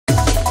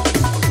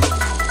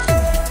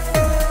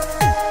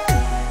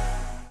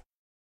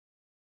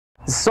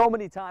So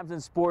many times in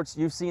sports,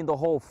 you've seen the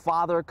whole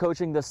father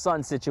coaching the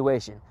son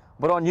situation.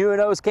 But on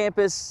UNO's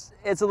campus,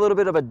 it's a little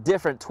bit of a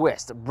different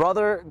twist.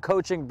 Brother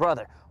coaching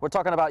brother. We're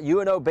talking about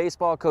UNO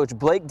baseball coach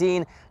Blake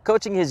Dean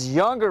coaching his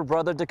younger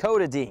brother,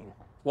 Dakota Dean.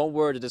 One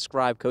word to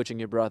describe coaching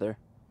your brother.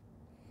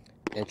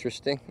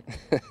 Interesting.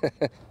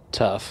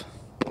 Tough.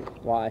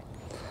 Why?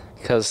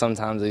 Because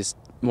sometimes he's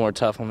more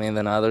tough on me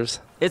than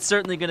others. It's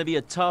certainly going to be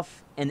a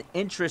tough and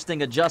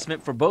interesting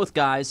adjustment for both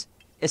guys,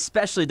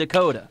 especially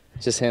Dakota.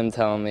 Just him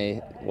telling me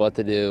what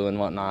to do and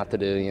what not to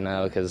do, you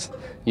know, because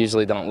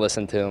usually don't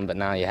listen to him, but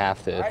now you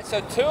have to. All right,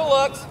 so 2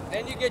 looks,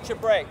 then you get your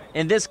break.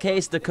 In this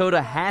case, Dakota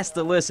has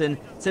to listen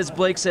since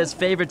Blake says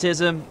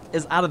favoritism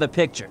is out of the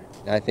picture.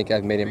 I think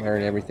I've made him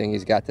earn everything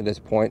he's got to this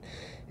point,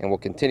 and we'll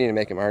continue to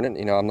make him earn it.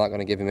 You know, I'm not going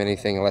to give him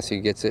anything unless he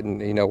gets it and,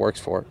 you know,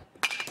 works for it.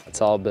 It's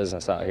all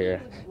business out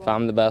here. If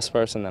I'm the best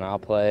person, then I'll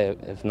play.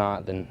 If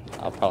not, then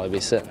I'll probably be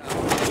sitting.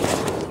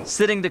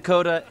 Sitting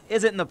Dakota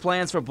isn't in the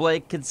plans for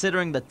Blake,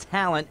 considering the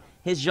talent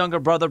his younger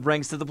brother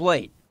brings to the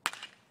plate.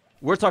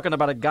 We're talking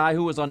about a guy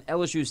who was on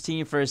LSU's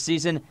team for a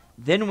season,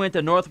 then went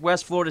to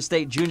Northwest Florida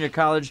State Junior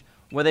College,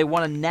 where they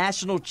won a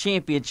national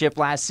championship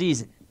last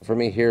season. For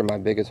me here, my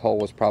biggest hole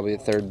was probably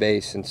at third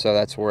base, and so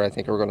that's where I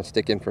think we're going to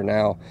stick him for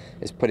now,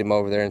 is put him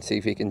over there and see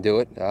if he can do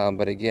it.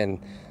 But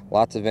again,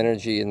 lots of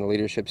energy and the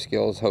leadership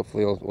skills.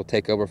 Hopefully will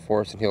take over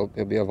for us, and he'll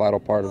be a vital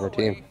part of our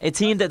team. A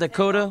team that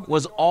Dakota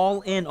was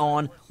all in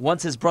on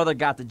once his brother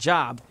got the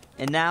job,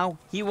 and now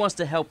he wants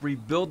to help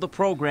rebuild the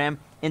program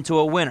into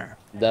a winner.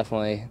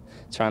 Definitely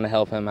trying to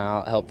help him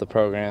out, help the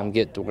program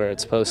get to where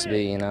it's supposed to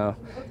be, you know,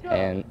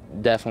 and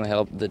definitely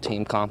help the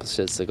team accomplish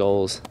its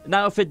goals.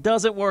 Now, if it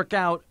doesn't work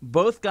out,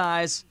 both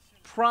guys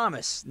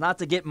promise not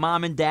to get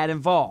mom and dad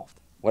involved.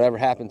 Whatever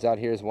happens out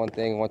here is one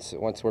thing. Once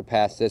we're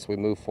past this, we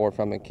move forward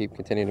from it and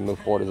continue to move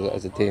forward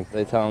as a team.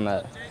 They tell them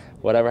that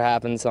whatever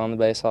happens on the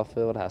baseball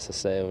field has to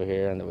stay over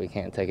here and that we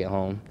can't take it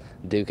home,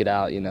 duke it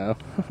out, you know.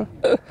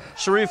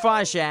 Sharif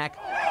Ishak,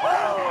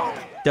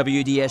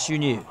 WDSU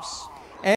News.